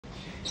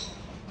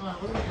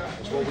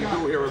That's what we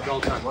do here at Bell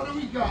Time. What do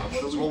we got?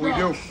 That's what we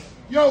do.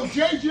 Yo,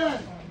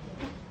 JJ!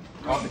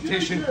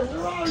 Competition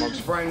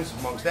amongst friends,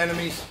 amongst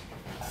enemies.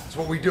 That's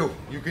what we do.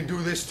 You can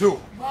do this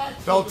too.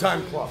 Bell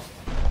Time Club.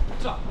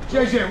 What's up?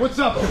 JJ, what's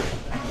up, dude?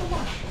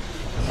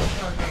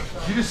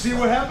 You just see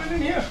what happened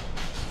in here?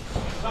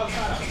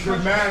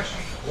 Good match.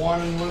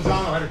 Juan and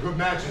Lozano had a good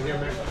match in here,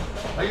 man.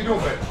 How you doing,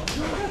 babe?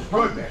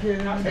 Good, man.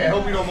 Hey, I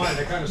hope you don't mind.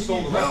 I kind of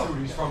stole the rest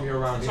duties from you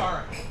around here.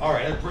 All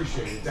right, I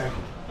appreciate it. Thank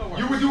you.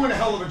 You were doing a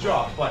hell of a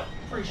job, but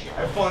I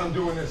had fun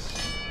doing this.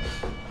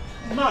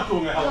 I'm not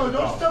doing a hell of a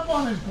job. Don't step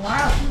on his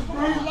glasses,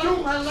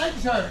 bro. My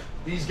legs hurt.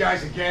 These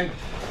guys again.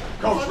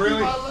 Coach,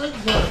 really? My legs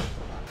hurt.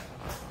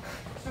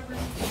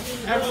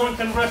 Everyone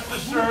can rest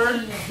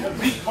assured,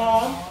 be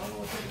calm.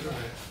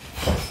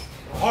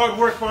 Hard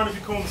work for Barnaby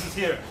Coombs is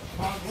here.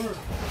 Hard work.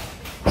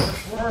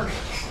 That's work.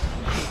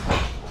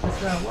 That's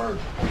that work.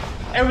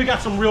 And we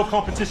got some real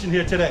competition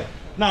here today.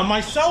 Now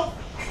myself,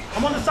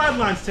 I'm on the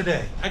sidelines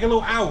today. I got a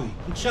little owie.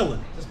 I'm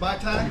chilling. It's my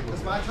time.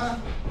 It's my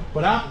time.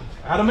 But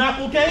Adam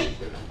Applegate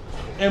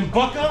and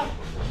Bucka,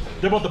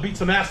 they're about to beat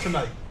some ass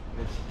tonight.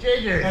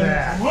 JJ's And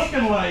it's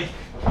looking like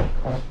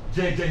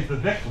JJ's the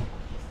victim.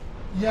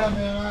 Yeah,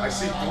 man. I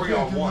see I 3 can't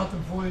on do 1.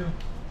 nothing for you.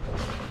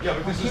 Yeah,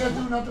 but I this can't is.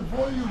 do nothing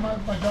for you. My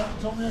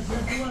doctor told me I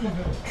can't do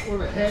anything.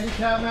 What a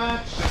handicap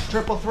match.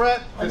 Triple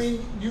threat. I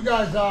mean, you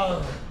guys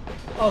are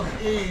of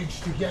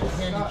age to get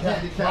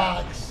handicap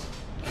blocks.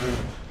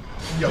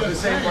 Yo,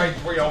 this ain't right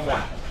 3 on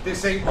 1.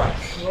 This ain't right.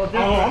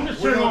 Oh, I'm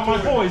just cheering on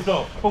my boys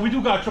though. But we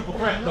do got a triple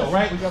threat though,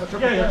 right? We got a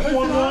triple yeah, threat. 2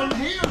 on 1. I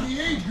hate the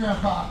age,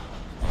 Grandpa.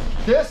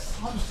 This?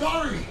 I'm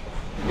sorry.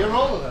 You're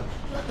older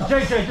than.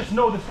 JJ, just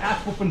know this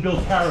ass whooping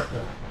builds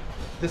character.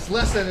 This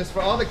lesson is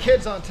for all the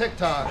kids on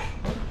TikTok.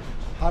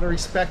 How to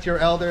respect your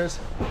elders,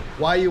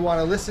 why you want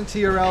to listen to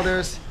your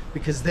elders,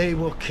 because they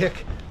will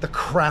kick the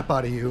crap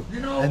out of you.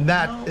 And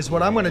that is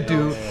what I'm going to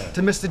do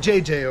to Mr.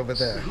 JJ over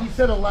there. He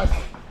said a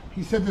lesson.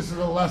 He said this is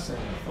a lesson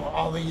for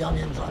all the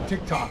youngins on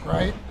TikTok,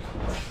 right?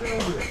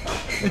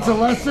 It's a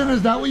lesson?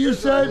 Is that what you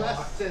said?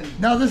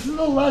 Now this is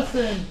a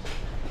lesson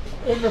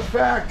in the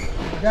fact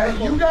that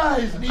you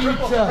guys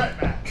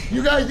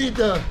need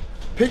to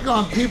pick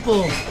on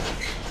people.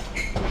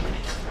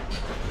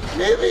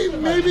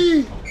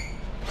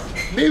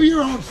 Maybe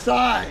your own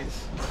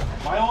size.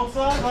 My own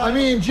size? I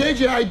mean,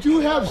 JJ, I do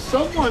have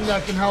someone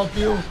that can help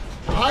you.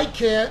 I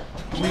can't.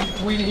 He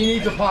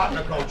needs a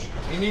partner, Coach.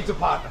 He needs a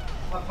partner.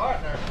 My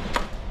partner?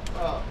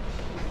 Oh,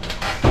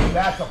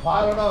 That's a I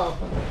partner. don't know.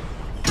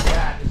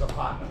 That is a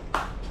partner.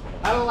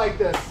 I don't like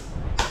this.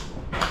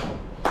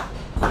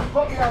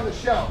 Put me on the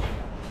shelf.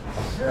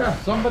 Yeah.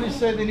 Somebody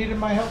said they needed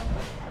my help.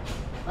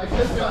 I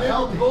just got They're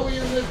healthy.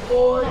 bullying this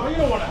boy. No, you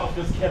don't want to help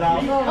this kid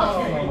out.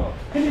 No.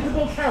 He needs to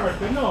build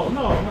character. No.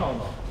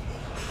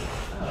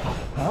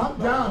 I'm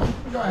down. You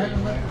can go ahead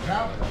and let this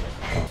happen.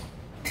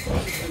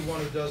 I'm usually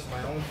one who does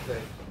my own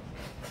thing.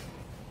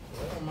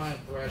 I don't mind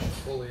thrashing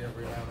bully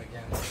every now and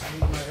again. I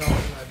need my help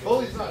and I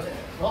Bully's not here.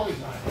 Bully's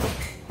not here.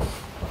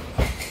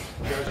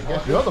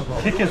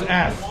 Kick his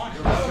ass.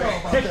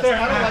 Kick their I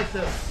don't ass. like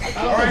this. I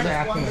All don't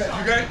right, like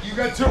this. you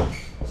got 2.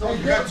 So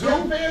You got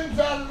get 2. fans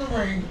out of the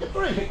ring.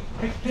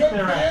 Kick Get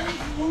their ass.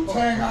 fans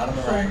Wu-Tang out of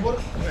the ring. 2 on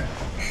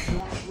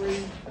 3.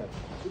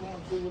 2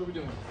 on 2. What are we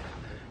doing?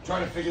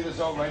 Trying to figure this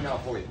out right now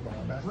for you.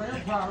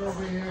 Grandpa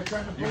over here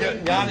trying to You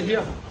getting out of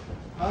here?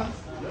 Huh?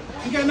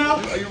 You getting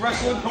out? Are you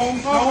wrestling,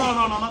 Combs? No,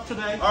 not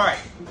today. All right.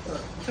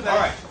 Today. All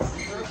right.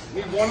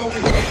 Need one over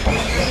here.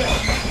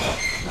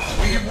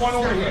 We need one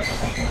over here.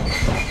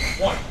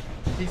 One.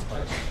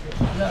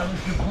 Yeah, it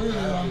was completely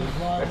on the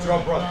fly. That's your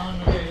brother.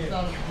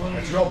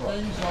 That's your brother. So,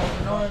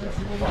 you know,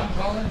 people want to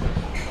call in.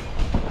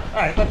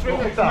 All right, let's ring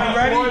this You up.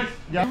 ready? Boys.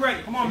 You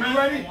ready? Come on, man. You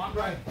ready?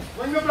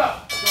 Ring the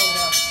bell.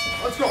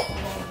 Let's go.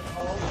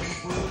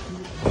 Let's go.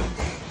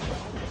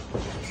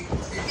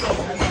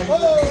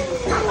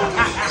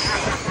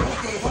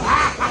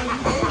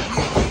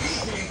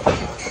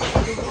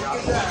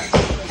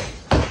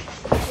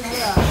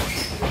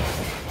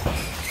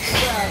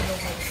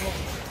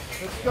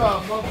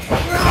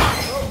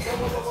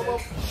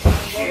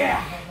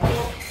 Yeah.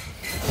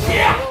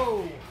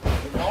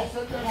 All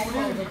set down on the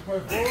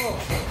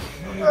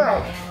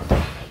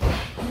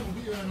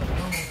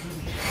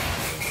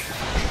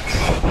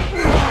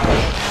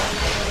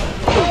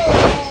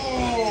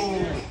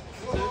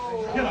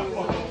Get up,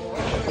 fucker.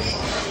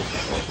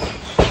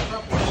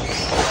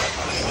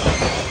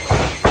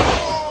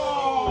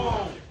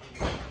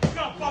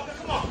 Come on, fucker,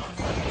 come on.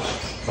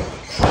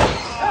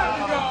 There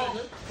we go.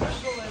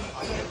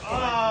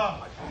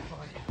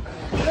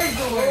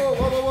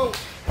 Whoa.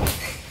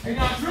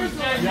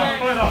 Yeah,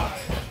 fight up.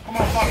 Come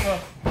on, fucker.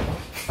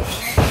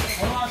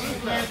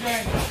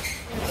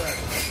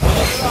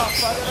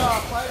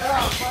 Fight it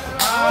up.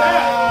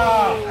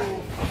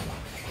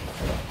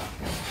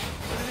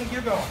 Where do you think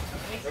you're going?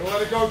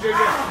 Let it go, JJ.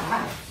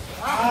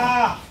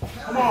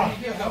 Come on.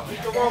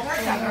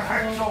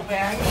 hurt so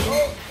bad.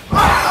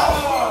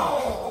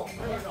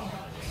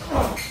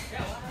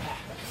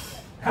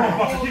 Come on,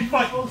 fucker, keep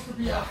fighting. Supposed to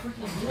be a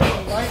freaking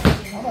hero, right?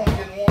 I'm only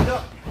getting warmed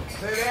up.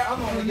 Stay there.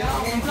 I'm only getting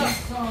one up.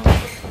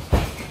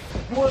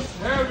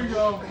 There we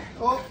go.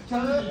 Oh,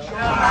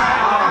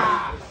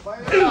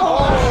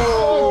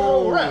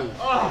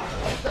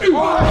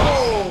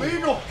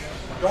 Legal.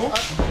 Don't.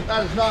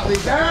 that is not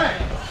legal.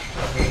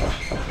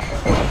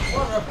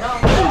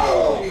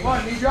 Come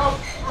on, need you out.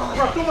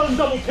 Ref, don't let him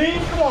double team.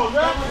 Come on,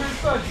 ref.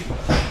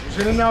 He's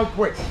in and out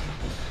quick.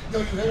 You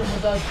hit him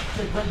with that,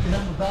 take right to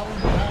him with that one,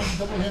 behind him,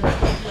 double him,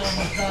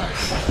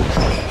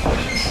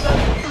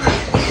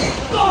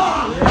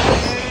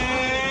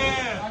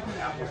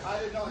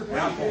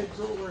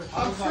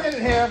 I'm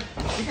standing here.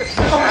 He gets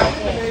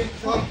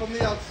from the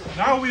outside.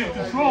 Now we in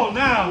control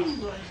now.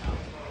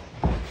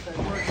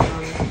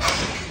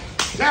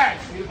 Tag.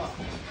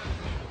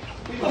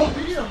 Oh,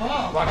 beat him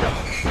up. Watch out.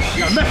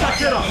 Yeah, mess that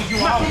kid up. Mess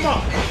him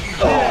up.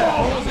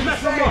 Yeah.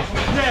 Mess him up.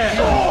 Yeah.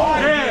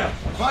 Yeah.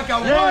 Watch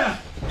out. Yeah.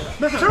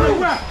 Mess him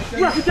up.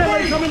 Ref, you can't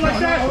let him come in like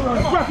that.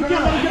 Ref, you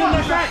can't let him get in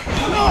like that.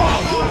 No.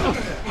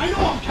 I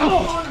know. Come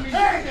on.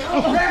 Hey.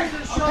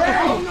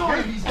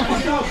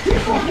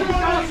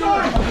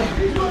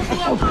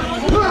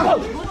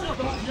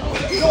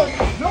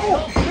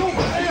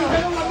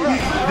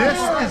 This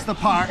is the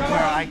part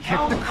where I kick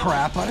the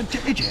crap out of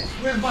JJ.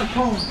 Where's my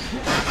cone?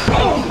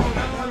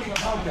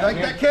 You like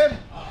that kid?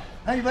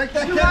 Hey, you like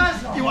that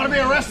kid? You want to be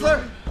a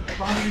wrestler?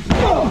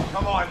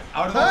 Come on.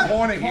 Out of the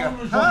corner here.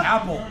 Huh?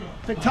 Apple.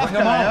 Big tough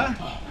Bring him guy, out.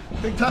 huh?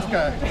 Big tough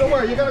guy. Don't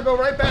worry, you're gonna go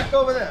right back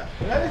over there.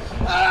 Ready?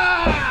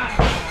 Ah!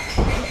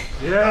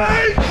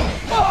 Yeah.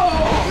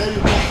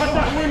 Cut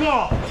that ring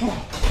off.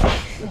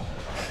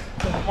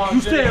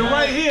 You stay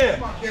right here.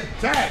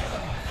 Tag.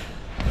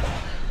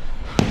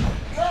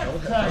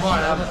 Come on,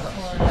 Adam.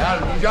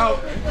 Adam, he's out.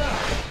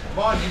 Come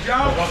on, he's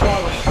out.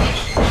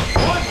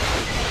 One.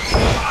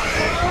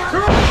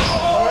 Two.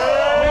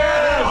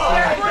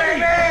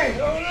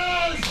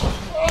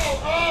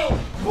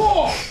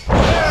 Four.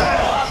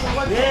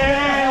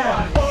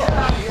 Yeah.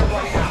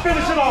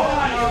 Finish it off.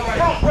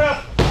 Come, ref.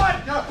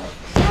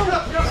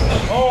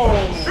 Oh.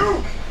 Two.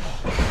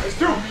 It's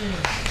two.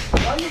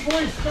 Why are you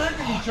boys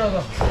smacking each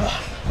other?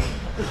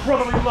 It's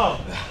brotherly love.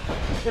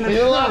 In a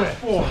You love purest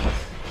form.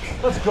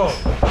 Let's go.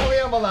 Only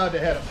I'm allowed to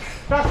hit him.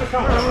 Pass the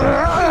count.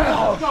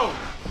 Let's go.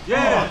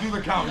 Yeah. Do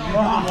the count. You do the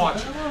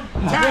watch.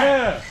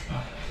 Yeah.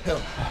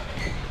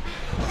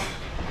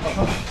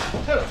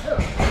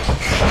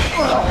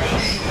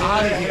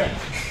 Out of here.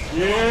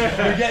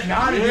 Yeah. You're getting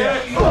out of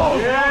here.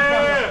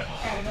 Yeah.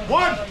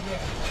 One.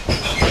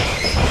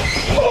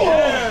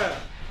 Yeah.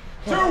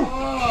 Two.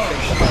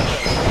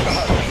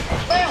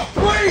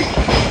 Three.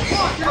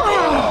 Come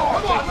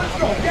on, let's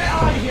go. Get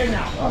out of here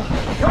now.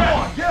 Come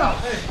on, get up.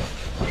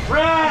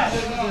 Rest.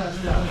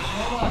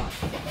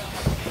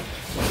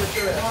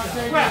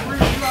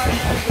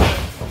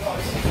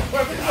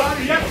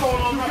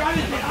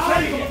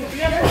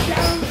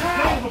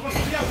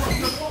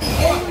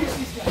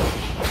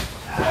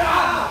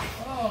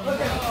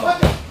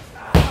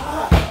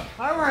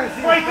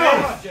 Wait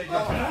there.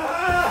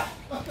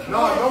 No,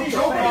 don't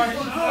choke on it.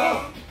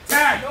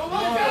 Tag. Come on,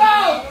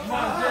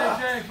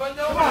 JJ.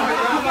 Come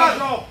on,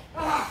 go.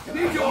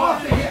 Need you off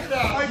the hip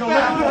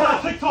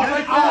now. TikTok,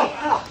 right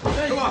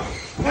there. Come on.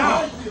 Now.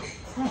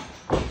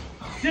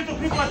 Give the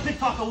people on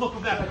TikTok a look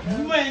of that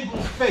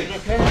mangled face.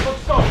 Okay,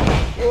 let's go.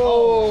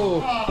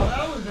 Oh. Oh,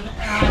 that was an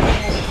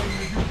asshole thing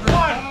to do.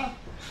 One,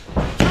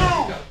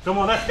 two. Come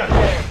on, that's got it.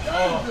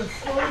 That was the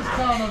slowest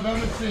count I've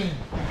ever seen.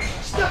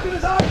 Stuck in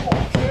his eyeball.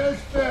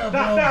 It's fair, bro.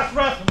 Not fast,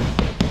 ref.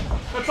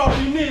 That's all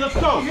you need. Let's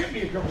go. Hit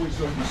me a couple weeks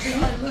ago. You see?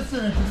 Hey,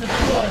 listen, it's a good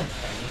play.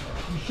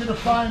 You should have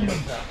fined him.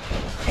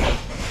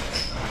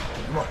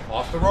 Come on,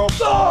 off the rope.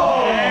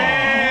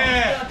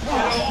 Yeah.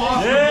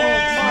 Yeah.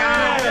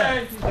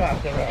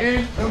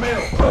 In the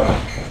middle.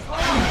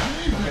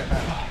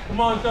 Come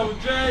on, Double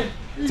J.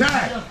 He's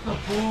Tag. just a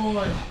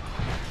boy.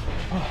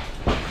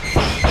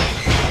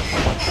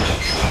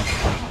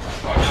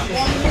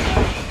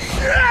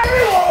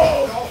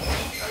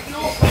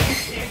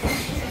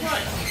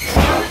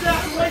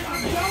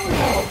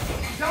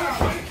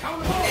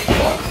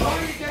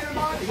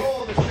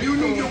 You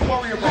need to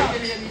worry about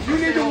it. You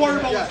need to worry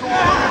about what's going on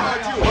about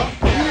you, huh?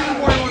 You need to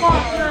worry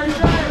about what's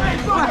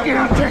going on. Get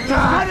on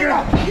TikTok. Get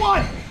up.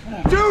 1,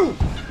 2,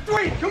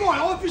 3. Come on,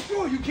 all of you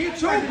do it. You can't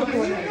choke him.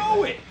 You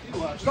know it.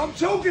 Stop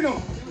choking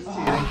him.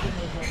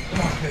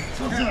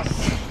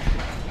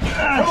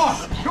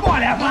 Come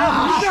on, Apple.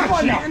 Come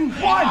on now.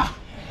 1,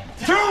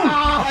 2.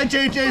 Hi,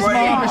 JJ's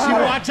mom. Is she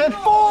watching?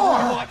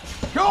 4.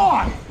 Go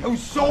on. That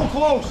was so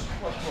close.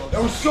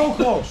 That was so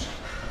close.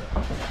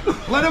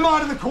 Let him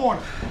out of the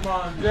corner. Come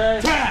on, Jay.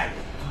 Tag.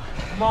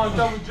 Come on,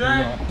 Double J.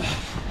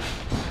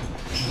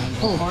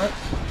 Come on.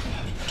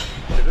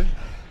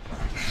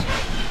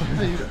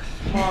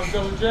 Come on,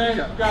 Double J.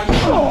 You got it.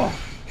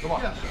 Come on.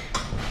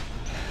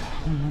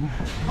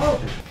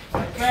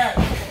 Like that.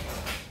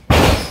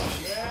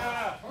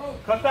 Yeah.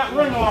 Cut that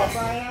ring off.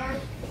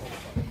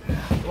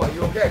 What,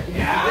 you okay?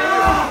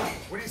 Yeah.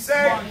 What do you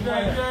say?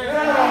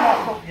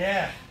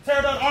 Yeah.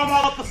 Tear that arm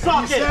out of the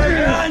socket. say?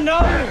 Yeah, I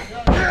know.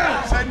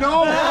 Said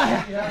no.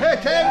 Hey,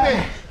 tag me.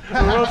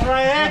 Rose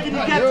right hand, can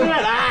you get to it?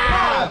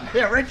 Ah!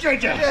 Yeah, right,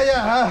 JJ.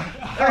 Yeah.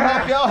 I'll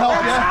help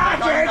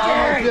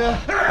you.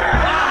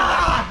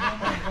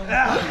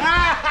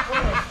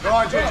 Go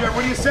on, JJ,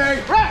 what do you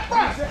say?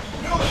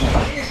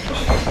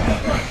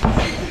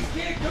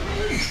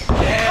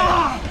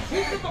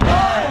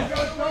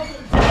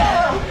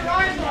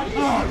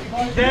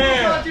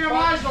 Yeah!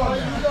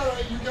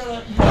 You gotta.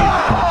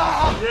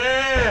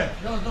 Yeah!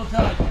 No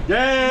tag.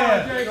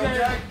 Yeah!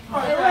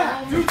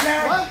 You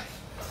tag. What?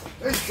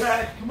 It's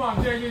tag. Come on,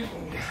 JJ.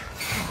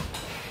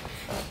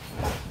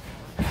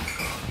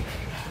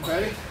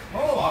 Ready?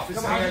 Oh,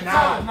 officer. Come on,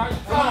 now. Come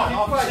on,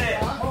 officer.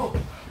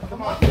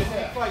 Come on,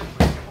 fight.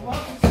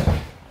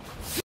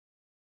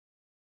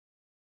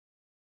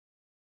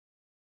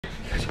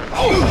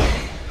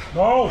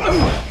 No!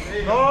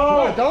 No!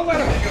 Don't let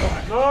him.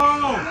 No!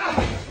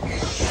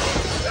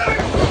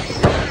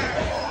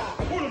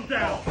 Put him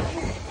down!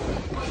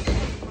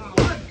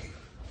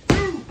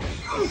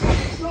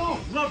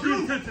 Love the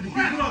intensity. Keep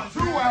it up. 2,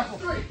 Apple.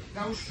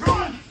 That was 2.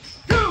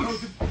 2.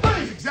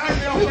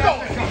 Exactly how fast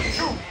that comes.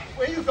 2.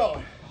 Where you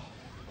going?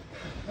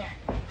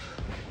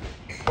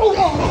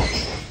 Oh,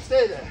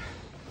 stay there.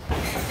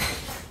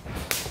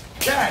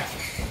 Tag.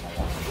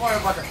 Come on,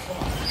 Bucker.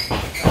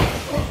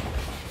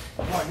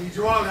 Come on, need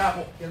you out,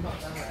 Apple.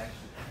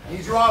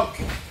 Need you out.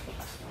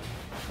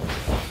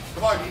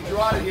 Come on, need you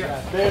out of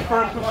here. Stay in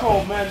firm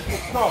control, man.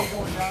 Let's go.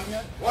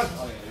 What?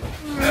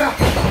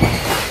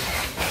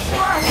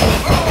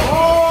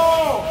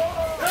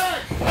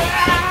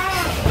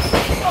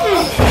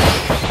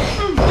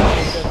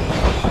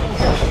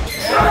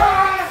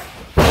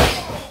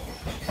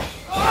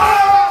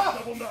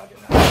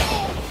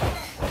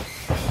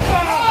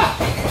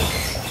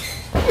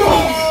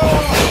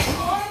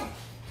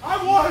 I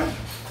won!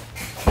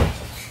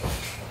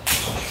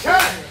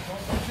 Tag!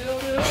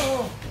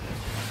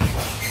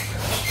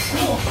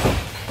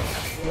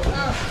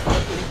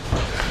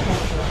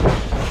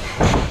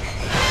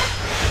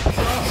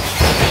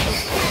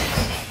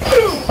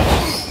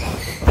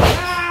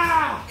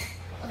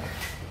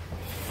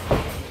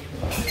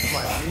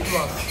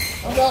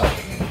 I'm out.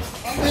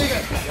 I'm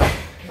leaving.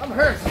 I'm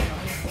hurt.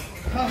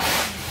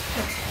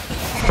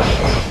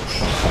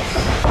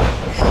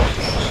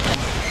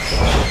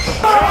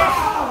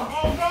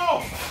 Oh, no!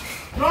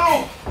 No!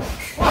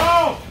 No!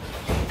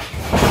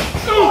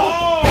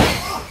 Oh!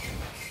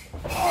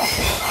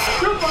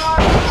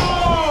 Goodbye!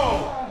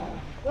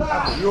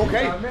 You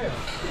okay?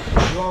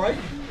 You alright?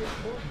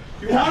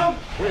 You want him?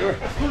 Wait,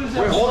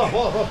 hold on.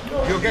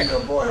 You okay?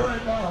 Boy,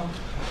 right now.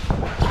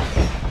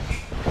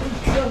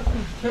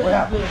 What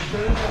happened?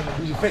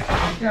 Who's your face?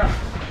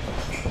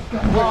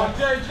 Come on,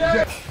 JJ!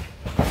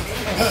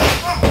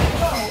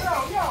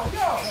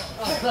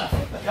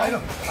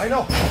 I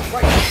know.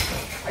 Right.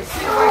 I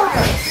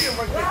see him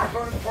right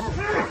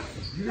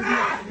there.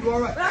 You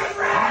alright?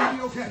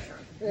 You okay?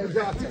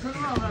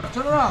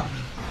 Turn around.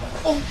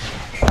 Oh,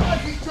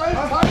 he's trying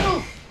to tie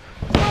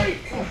you.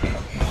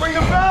 Bring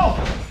the bell!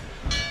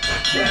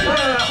 I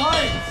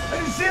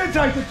didn't see the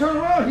tights. Turn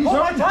around. He's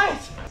hurt.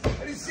 tights! I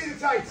didn't see the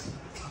tights.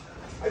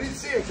 I didn't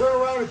see him. Turn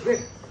around and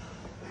pick.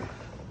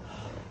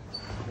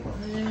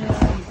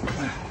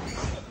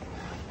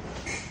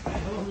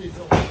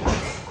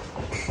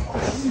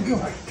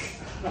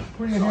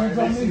 Put your hands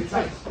on me.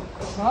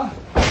 Huh?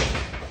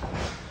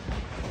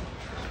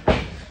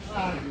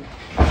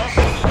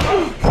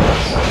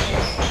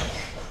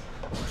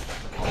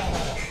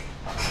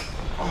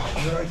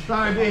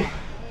 Sorry, B.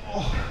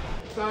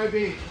 Sorry, B.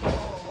 I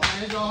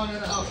ain't going to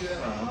help you.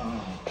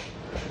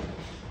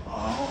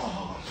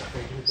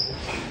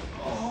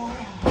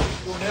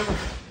 You'll never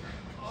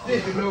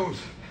stick your nose.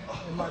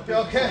 You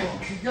okay?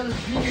 He's got his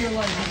media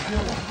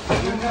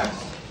license. You're next.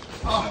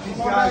 These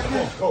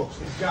guys, coach,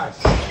 these guys.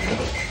 I'm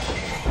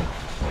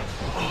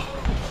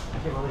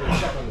gonna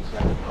check on this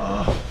guy.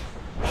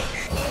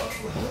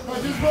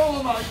 Just roll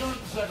him out. Don't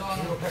check on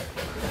him.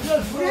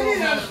 Just roll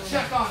him out.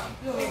 Check on him.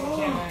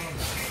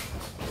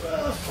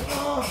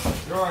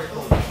 You're alright,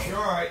 coach. You're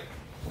alright.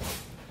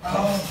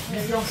 You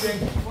jumped in.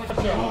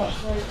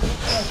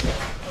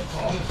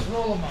 Just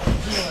roll him out.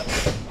 Feel it.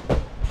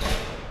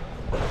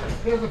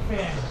 Here's a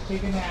fan.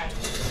 Take a nap.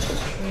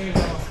 There you go.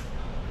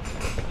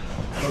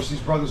 Coach, these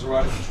brothers are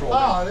out of control.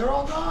 Ah, they're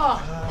all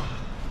gone.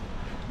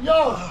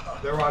 Yo,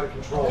 They're out of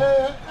control.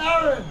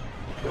 Aaron.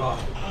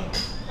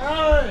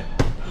 Aaron.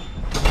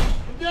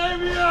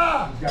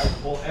 Davia. These guys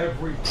pull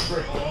every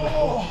trick.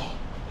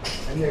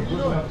 And they're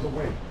good enough to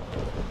win.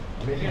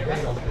 Maybe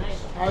they don't win.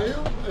 Are you?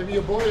 Maybe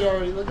your boy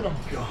already. Look at him.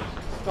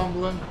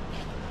 Stumbling.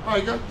 All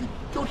right, go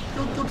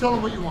tell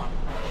them what you want.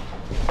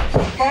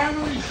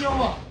 Finally show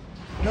up.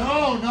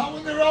 No, not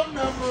when they're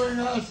outnumbering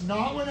us.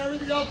 Not when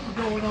everything else is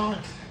going on.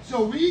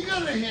 So we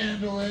gotta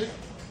handle it,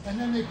 and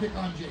then they pick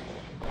on Jake.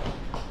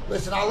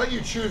 Listen, I'll let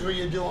you choose what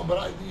you're doing,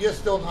 but you're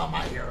still not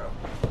my hero.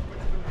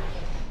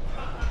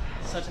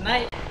 So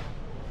tonight,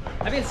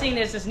 I've been seeing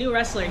there's this new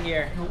wrestler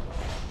here,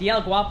 the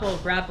El Guapo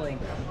Grappling.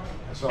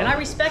 And I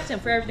respect him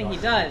for everything he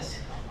does,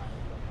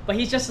 but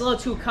he's just a little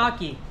too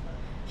cocky.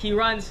 he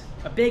runs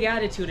a big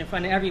attitude in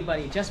front of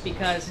everybody just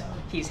because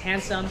he's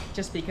handsome,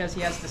 just because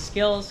he has the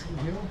skills.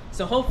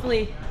 So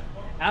hopefully,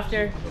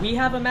 after we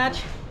have a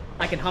match,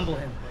 I can humble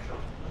him.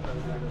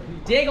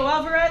 Diego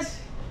Alvarez,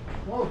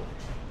 Whoa.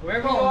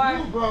 wherever you are,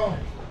 You, bro.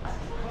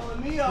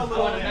 Calling me all I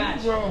want a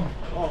match. Bro.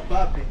 Oh,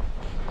 papi.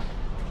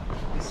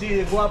 You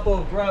see, the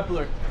Guapo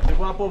Grappler. The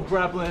Guapo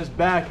Grappler is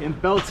back in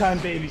bell time,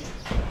 baby.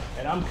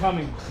 And I'm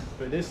coming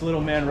for this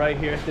little man right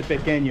here, este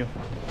pequeño.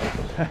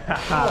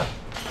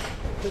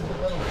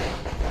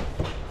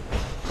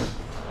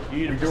 You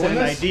need to present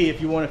an ID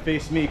if you want to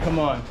face me. Come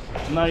on.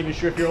 I'm not even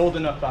sure if you're old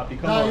enough, papi.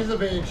 Come No, on. he's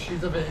of age.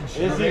 He's of age.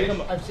 Is he?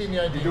 Come on. I've seen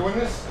the ID. You doing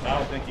this? I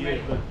don't think he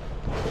is, but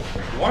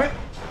You want it?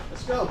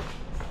 Let's go.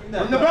 Bring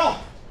the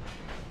bell.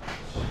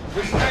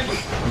 Listen, thank you.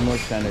 more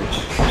centered.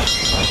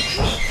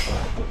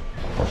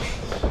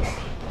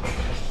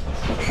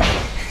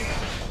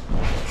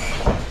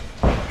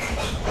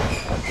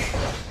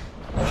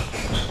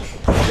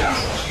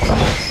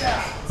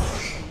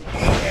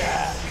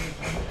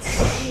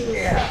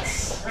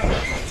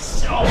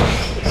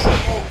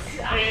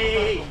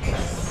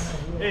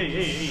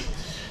 Hey.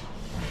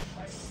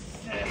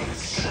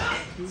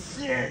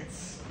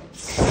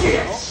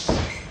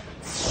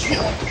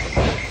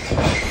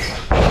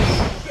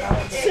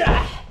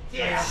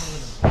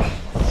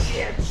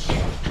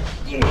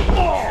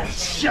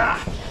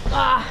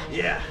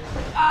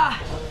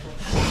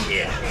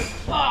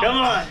 Come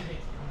on.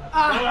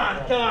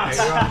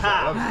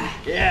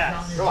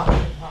 Yeah. Come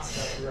on.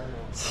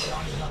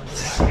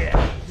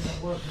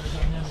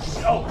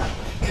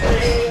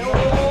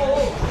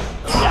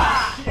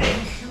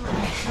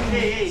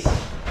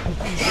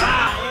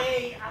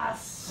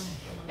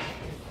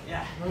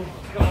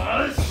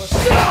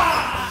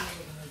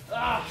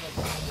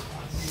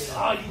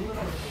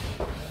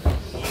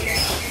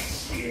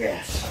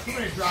 Too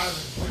many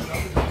drivers.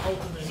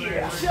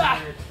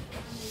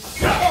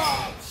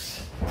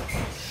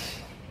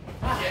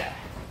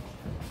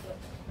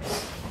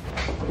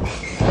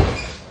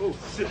 Oh,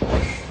 shit.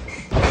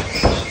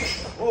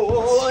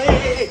 Oh,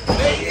 hey.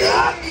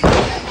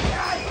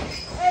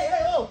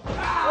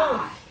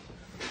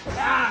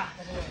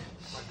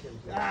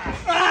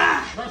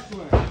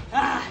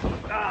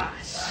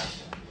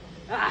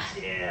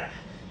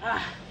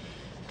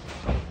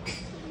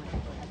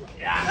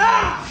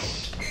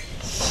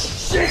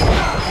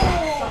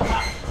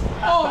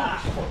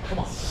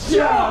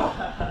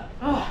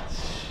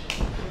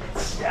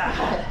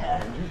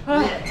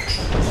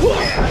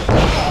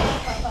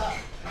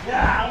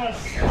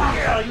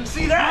 You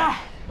see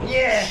that?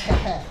 Yeah.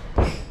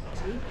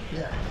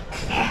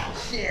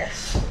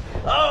 Yes.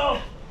 Oh.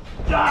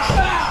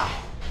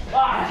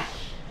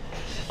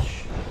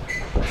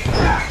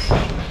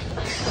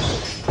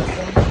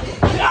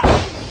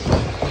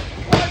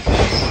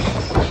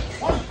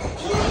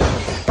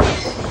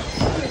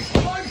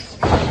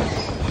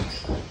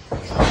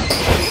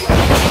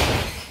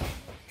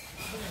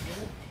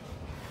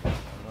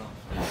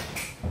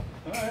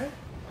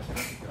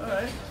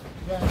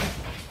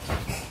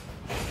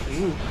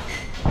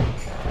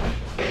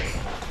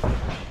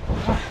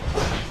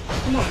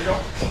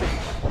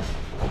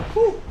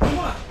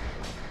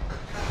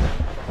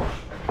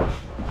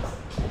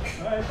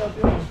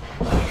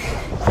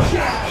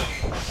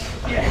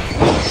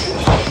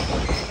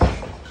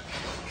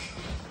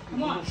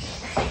 Come on.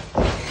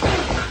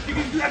 You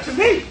can do that to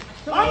me?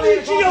 I'm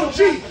the GOG.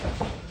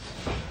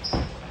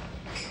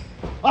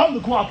 I'm the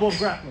Guapo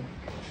Grappler.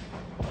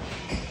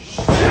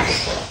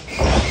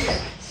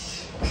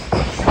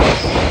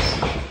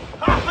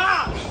 Ha ha!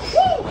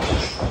 Woo!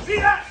 See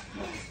that?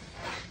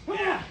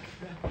 Yeah.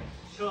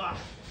 Sure.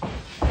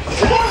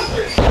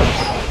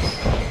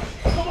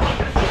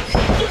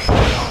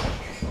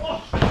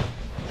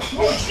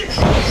 Oh shit!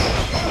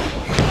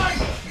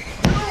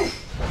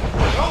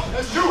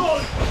 That's two.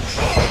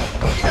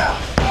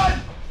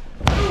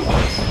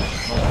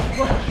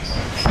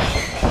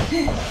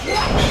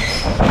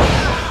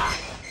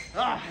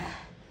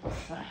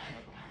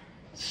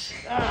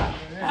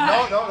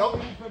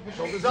 No.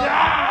 Shoulders up.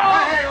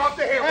 Hey, off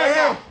the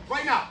heel.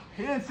 Right now.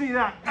 He didn't see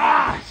that.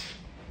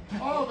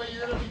 Oh, but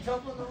you're gonna be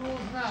tough on the rules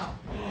now.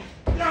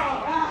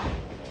 That's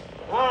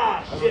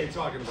what you're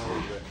talking about a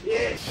little bit.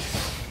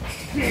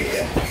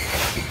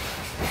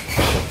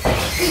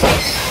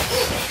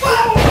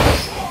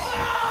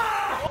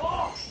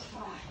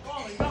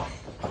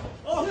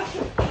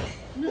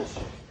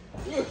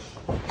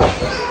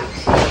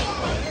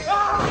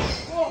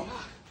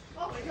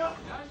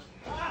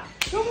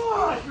 Come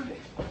on!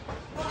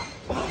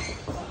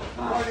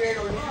 Come on,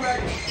 Diego. You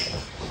back.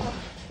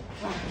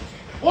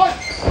 What?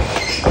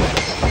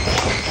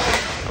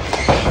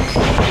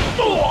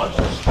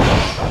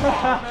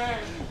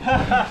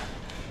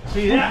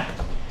 See that?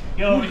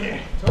 Get over here.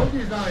 Told you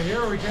he's not a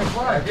hero. He can't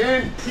fly. Back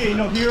in. He ain't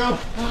no hero.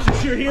 Is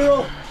this your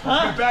hero?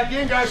 Huh? Get back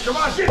in, guys. Come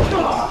on.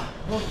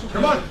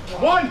 Come on.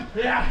 One.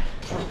 Yeah.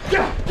 Two.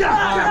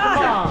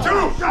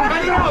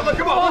 Hang on.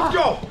 Come on. Let's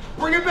go.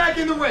 Bring it back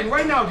in the ring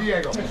right now,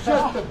 Diego. It's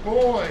just a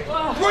boy.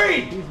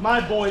 3. He's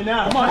my boy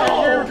now. Come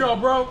on, here we go,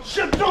 bro.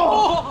 Shut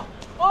up!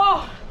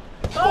 4.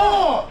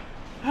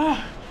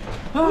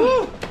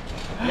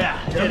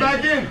 Yeah. Get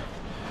back in.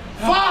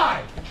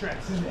 5.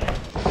 Tracks in there.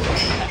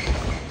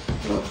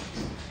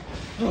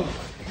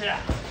 Yeah.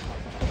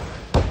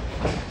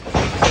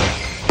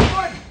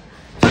 1,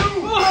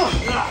 2.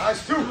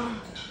 That's 2.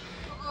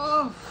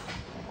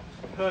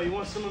 Oh, you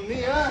want some of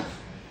me, huh?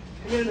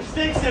 You made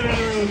mistakes in the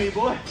room with me,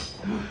 boy.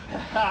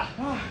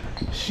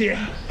 Shit.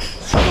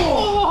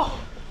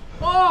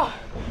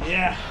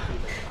 Yeah.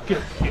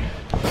 Good.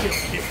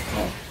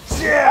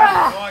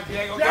 Yeah. Come on,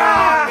 Diego. Get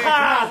out of there.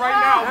 Come on, right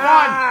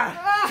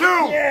now.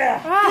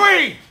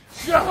 1, 2,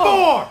 3,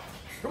 4.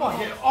 Come on,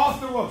 get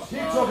off the ropes. Keep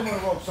talking on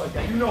the ropes like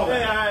that. You know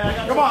that. I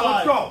got Come on,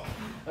 let's go.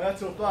 I got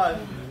to 5.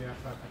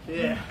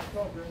 Yeah.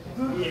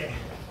 Yeah.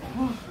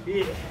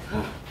 Yeah.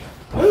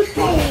 Let's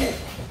go.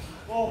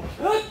 Oh.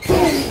 Let's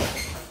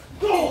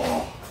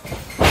go.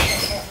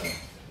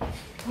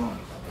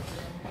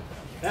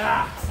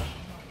 Ah.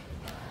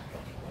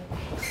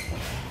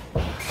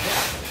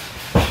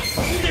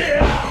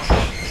 Yeah.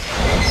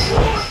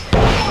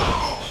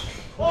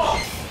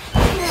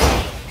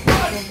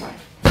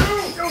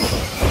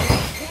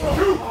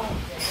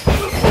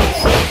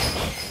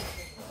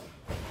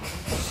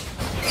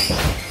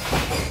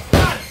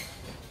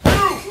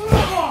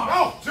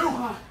 Oh.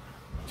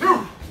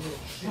 2.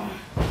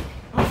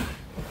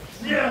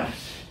 Yeah.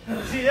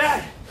 See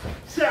that?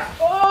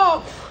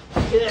 Oh.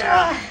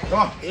 Yeah. Come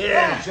on.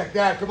 Yeah. Check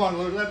that. Come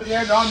on. Let me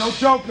in. No, no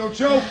choke. No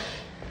choke.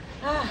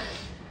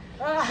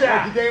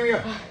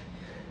 Academia.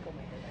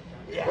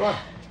 Come on.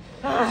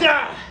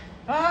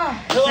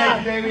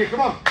 Academia.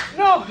 Come on.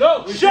 No.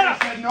 Shut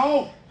up. Said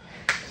no.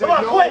 Said Come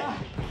on, no. quit.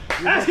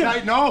 You Ask him.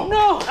 said no.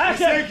 No. Ask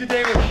him. Said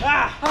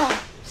Academia.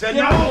 Said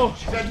Yeah. no.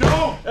 Said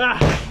no.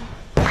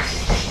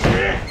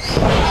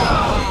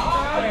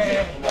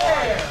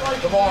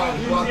 Come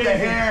on. Off the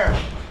hair.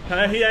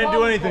 He didn't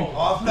do anything.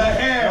 Off the That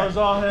hair. was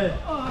all head.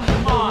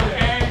 Come on,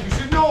 Ed. You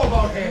should know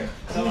about hair.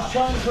 He's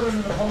trying to put him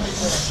in the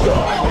ponytail.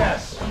 I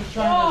guess. He's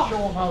trying to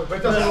show him how But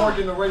it doesn't work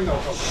in the ring, though.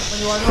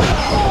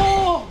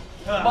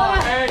 Come on,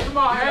 Ed. Come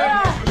on,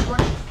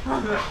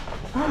 Ed.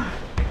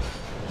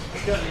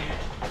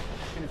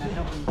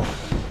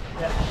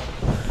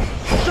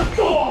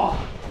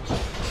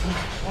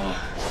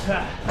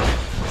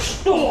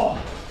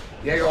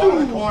 Yeah, you're out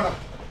of the corner.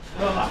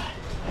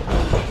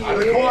 Out of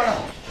the corner.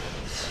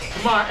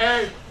 Come on,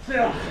 Ed.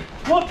 There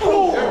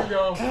we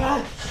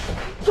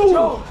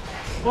go.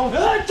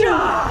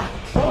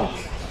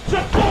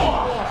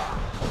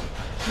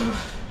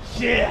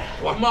 Yeah.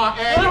 Come on,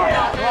 Ed. Come on,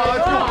 Ed.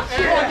 Let's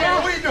go.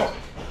 Ed, what are you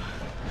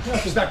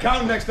doing? Just not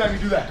counting next time you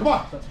do that. Come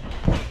on.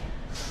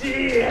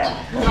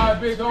 Yeah. Got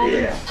it, big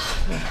homie.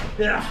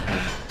 Yeah.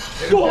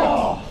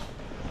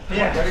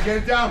 Get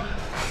it down.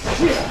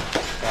 Yeah.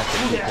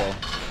 Gotta get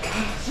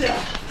it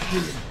down.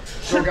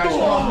 So guys,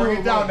 come on, bring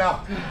it down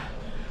now.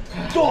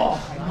 Come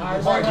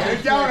on, get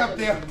it down up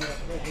there.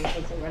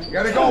 You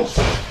gotta go.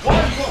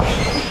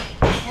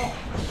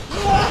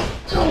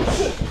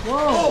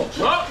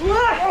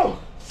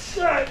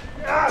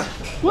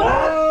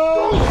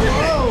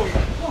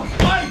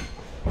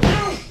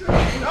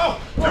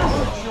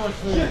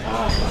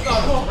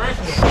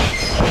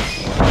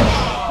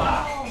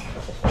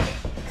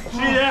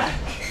 See that?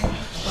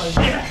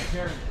 Yeah.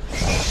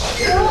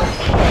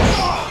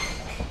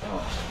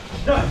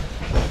 Done.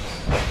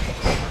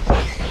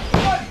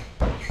 1,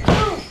 2.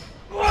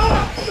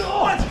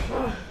 What?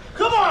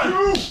 Come on.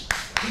 2.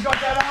 He got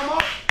that arm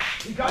up.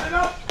 He got it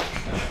up.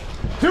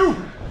 2. You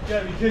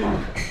gotta be kidding me.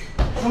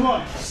 Come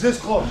on. It's this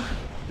close.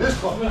 This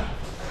close.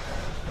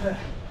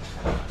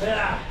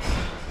 Yeah.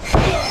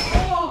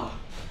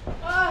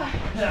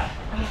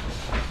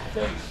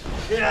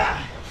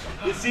 Yeah.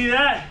 You see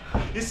that?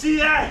 You see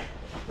that?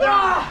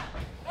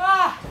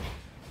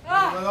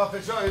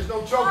 There's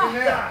no choking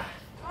there.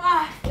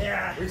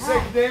 Yeah. What do you say,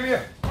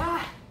 Cadavia?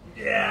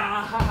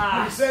 Yeah. What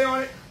do you say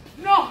on it?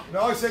 No.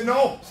 No, he said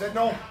no. Said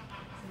no.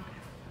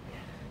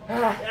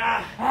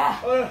 Yeah.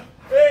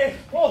 Hey,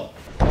 hold.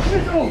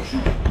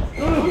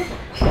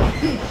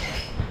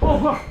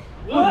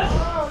 What?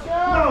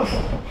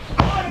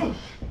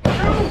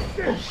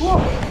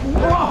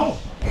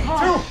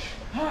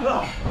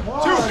 No.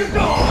 2.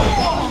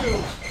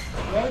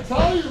 I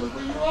tell you, look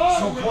where you are.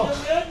 So Look close. where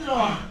you're heading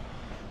on.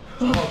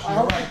 I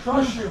hope I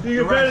crush you.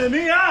 You're better than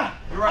me, huh?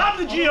 right.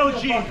 I'm the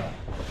GOG.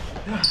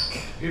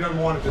 He doesn't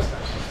want it this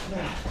time.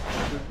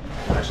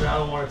 Actually, I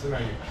don't want it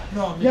tonight.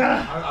 No,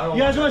 Yeah. I don't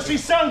You guys want want to see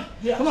some?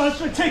 Yeah. Come on, let's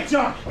play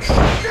TikTok.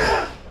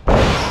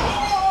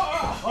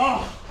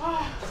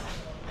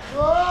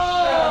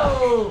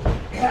 Whoa!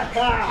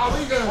 Are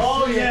we gonna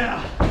Oh, see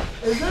yeah.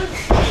 it? Is it?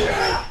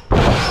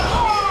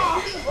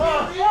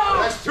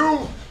 That's 2.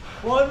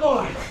 One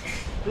more.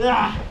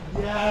 Yeah.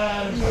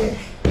 Yes.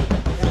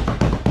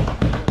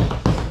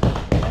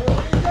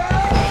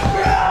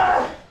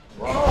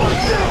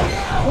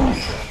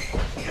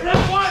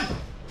 Another 1.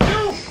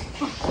 2.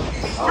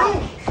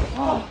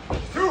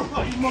 2.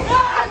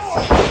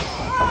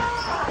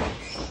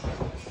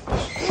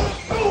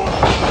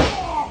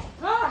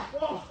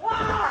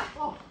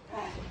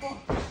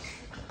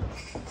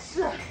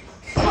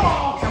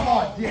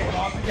 Oh, yeah,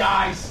 off the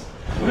guys.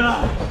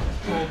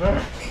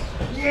 Over.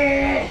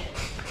 Yeah.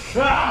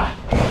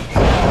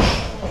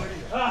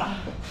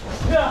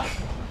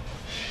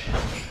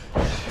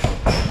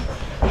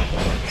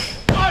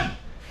 One,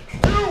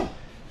 two.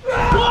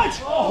 What?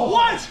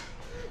 What?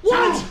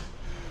 What?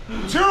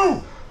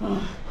 Two.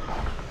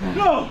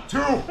 No. Two.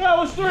 That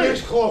was three.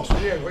 It's close.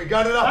 Yeah, we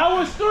got it up. That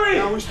was three.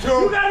 That was two.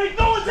 You got it.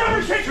 No one's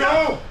ever kicked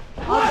out. Two.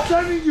 I'm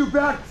sending you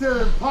back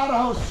to Potter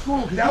House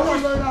School because That you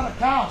was- don't learn how to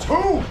count.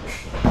 Two.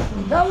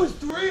 That was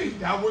three.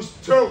 That was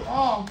two.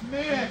 Oh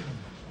man.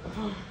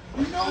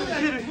 You know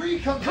that three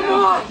comes Come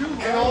out on. two,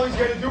 And all he's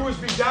gonna do is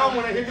be down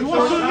when I hit the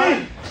What's first with time.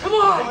 me? Come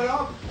on. Right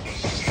up.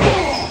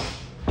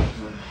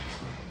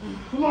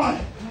 Come on.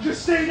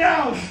 Just stay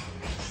down.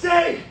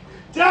 Stay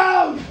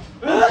down.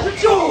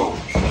 Two.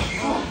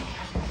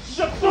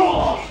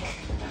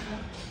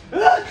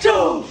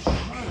 Two.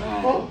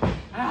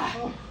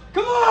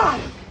 Come on.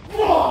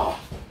 Four.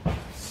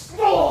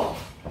 Four.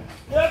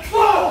 Yeah,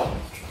 four.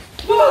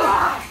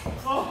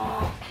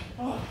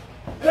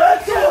 Yeah,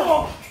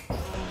 two.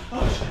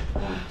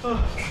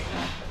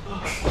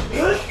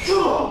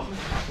 Two.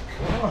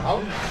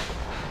 Out.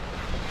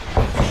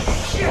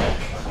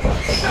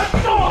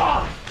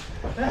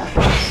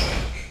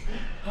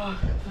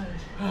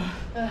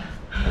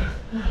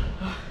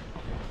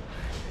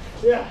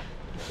 Yeah.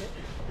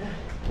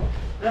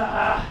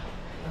 Yeah.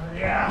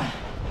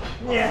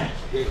 Yeah.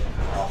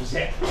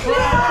 Opposite.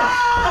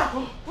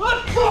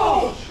 Let's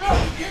go!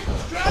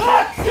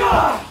 Let's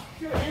go!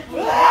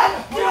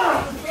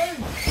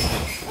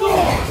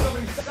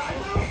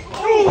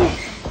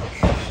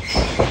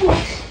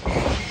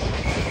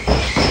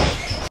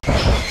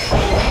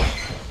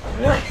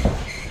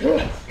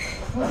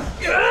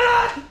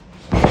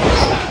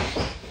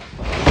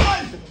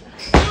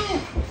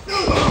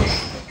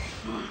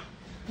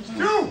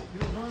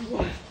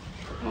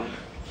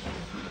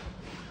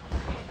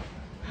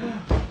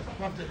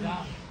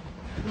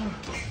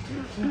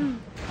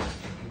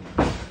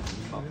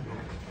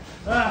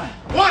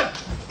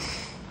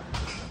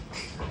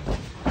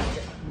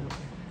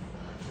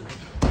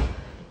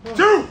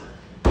 Two.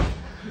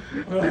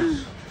 One. Two.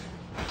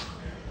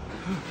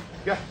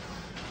 Yeah.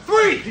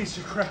 Three. Piece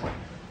of crap.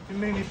 You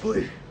made me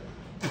bleed.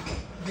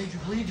 Made you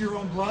bleed your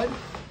own blood?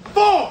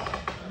 Four.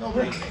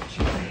 Nobody makes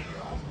you bleed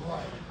your own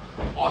blood.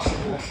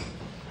 Awesome.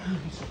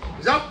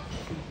 He's up.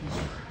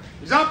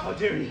 He's up. How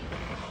dare you?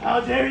 How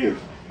dare you?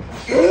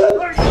 Two.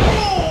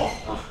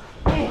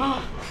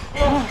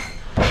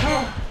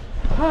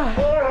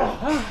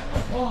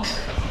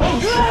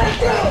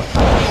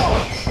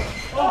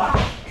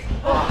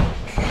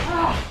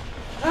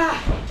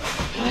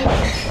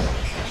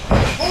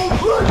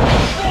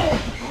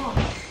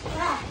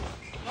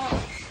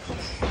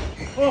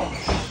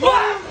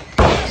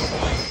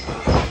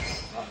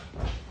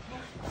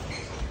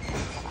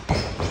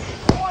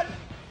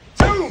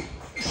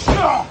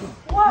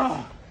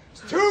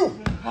 Two.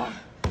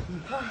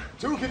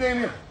 Two,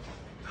 Academia.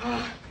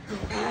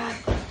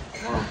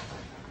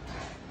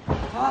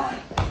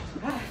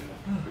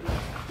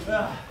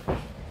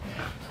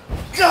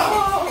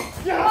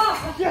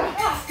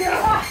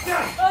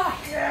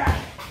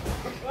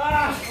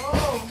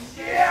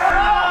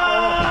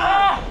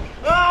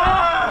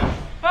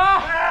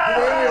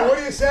 Academia, what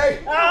do you say?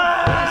 What do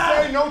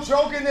you say? No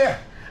choking there.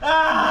 What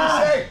do you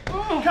say?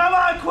 Come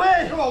on,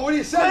 quit! Come on, what do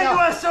you say Quit,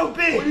 now? you SOB!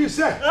 What do you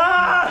say?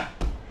 Yeah!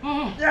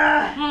 What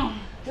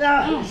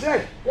do you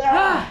say?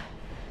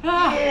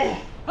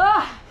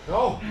 No,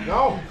 no.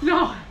 No.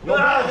 No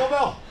bell, no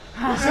bell.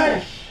 What do you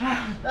say?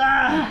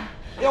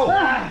 Yo.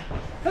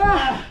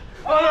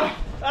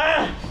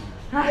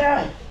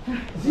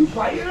 Is he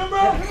biting him,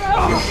 bro?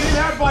 You see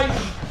that bite?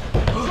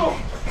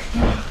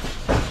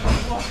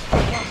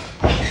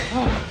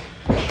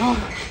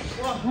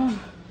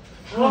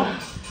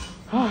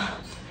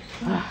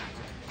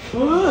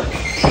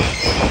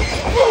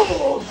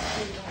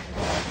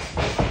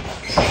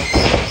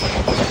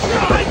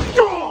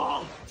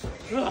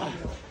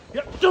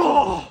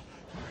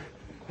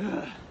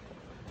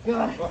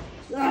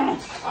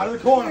 Out of the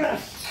corner.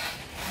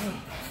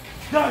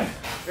 Done!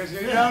 Guys,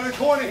 get down in the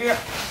corner here.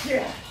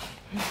 Yeah!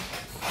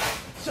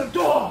 Some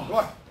door!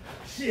 What?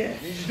 Yeah!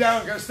 Need you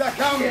down. Gotta start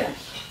counting. Yeah.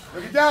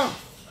 Look it down.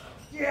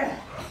 Yeah!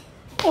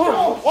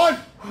 One,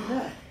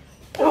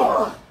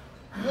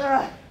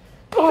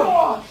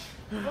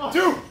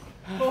 two,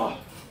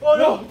 Oh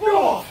no!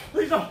 No!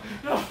 Please no!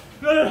 No!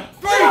 No! No!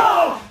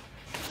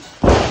 three.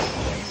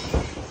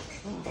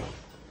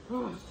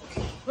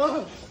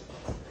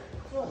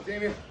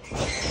 Damien.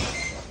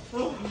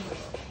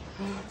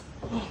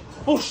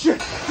 Oh shit!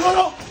 No!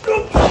 No!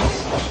 No!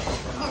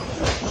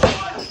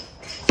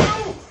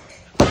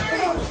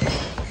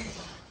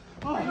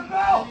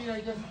 I mean, I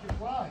guess he can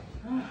fly.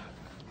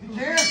 He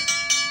can.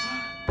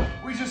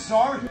 We just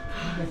saw it.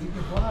 I guess he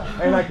can fly.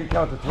 And I can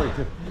count to three,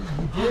 too.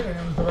 He did, and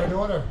it was the right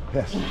order.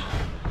 Yes.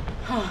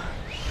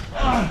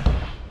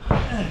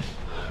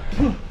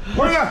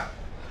 What are you?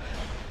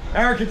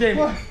 Eric and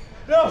Damien.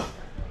 No!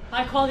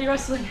 High quality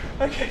wrestling.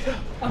 I can't.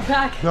 I'm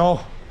back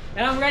No.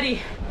 and I'm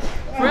ready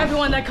For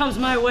everyone that comes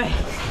my way,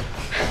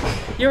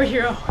 you're a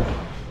hero.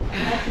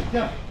 I kicked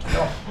out.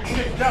 No. I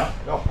kicked out.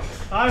 No.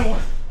 I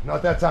won.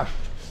 Not that time.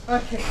 I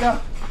kicked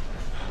out.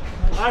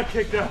 I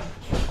kicked out.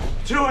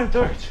 2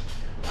 1/3.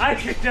 I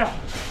kicked out.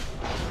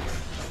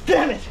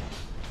 Damn it!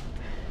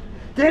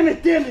 Damn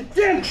it, damn it,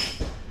 damn it!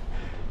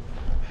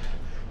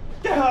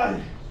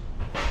 God!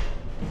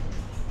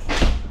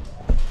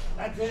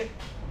 That's it.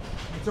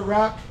 It's a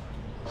wrap.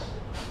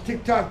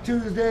 TikTok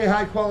Tuesday,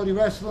 High Quality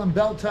Wrestling,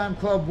 Bell Time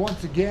Club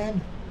once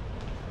again.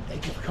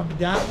 Thank you for coming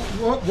down.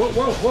 Whoa, whoa,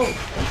 whoa,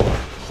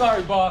 whoa.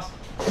 Sorry, boss.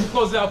 Let me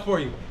close it out for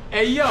you.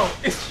 Hey, yo,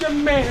 it's your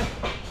man,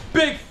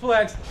 Big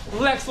Flex,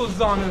 Lex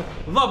Lozano,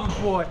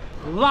 Loverboy,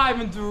 live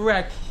and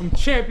direct from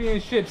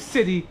Championship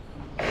City,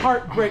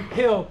 Heartbreak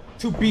Hill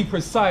to be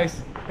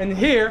precise. And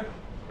here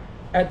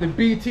at the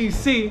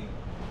BTC,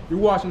 you're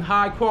watching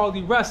High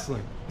Quality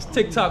Wrestling. It's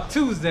TikTok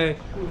Tuesday,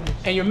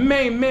 and your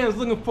main man's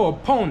looking for an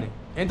opponent.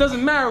 And it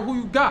doesn't matter who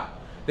you got.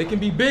 They can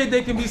be big,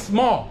 they can be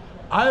small.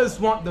 I just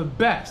want the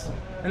best.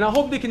 And I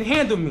hope they can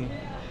handle me,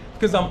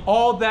 because I'm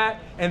all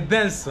that and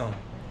then some.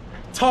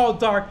 Tall,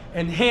 dark,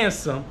 and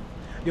handsome.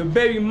 Your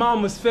baby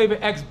mama's favorite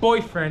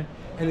ex-boyfriend,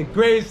 and the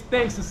greatest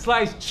thanks to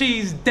Sliced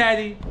Cheese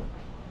Daddy.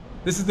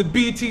 This is the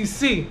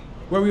BTC,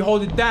 where we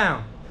hold it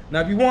down. Now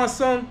if you want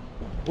some,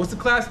 what's the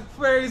classic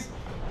phrase?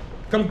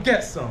 Come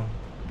get some.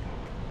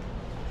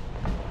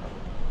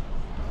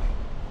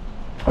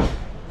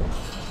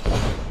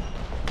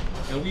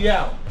 And we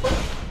out.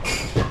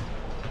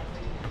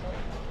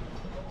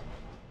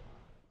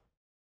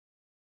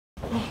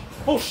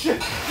 Oh shit!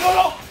 No,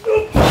 no!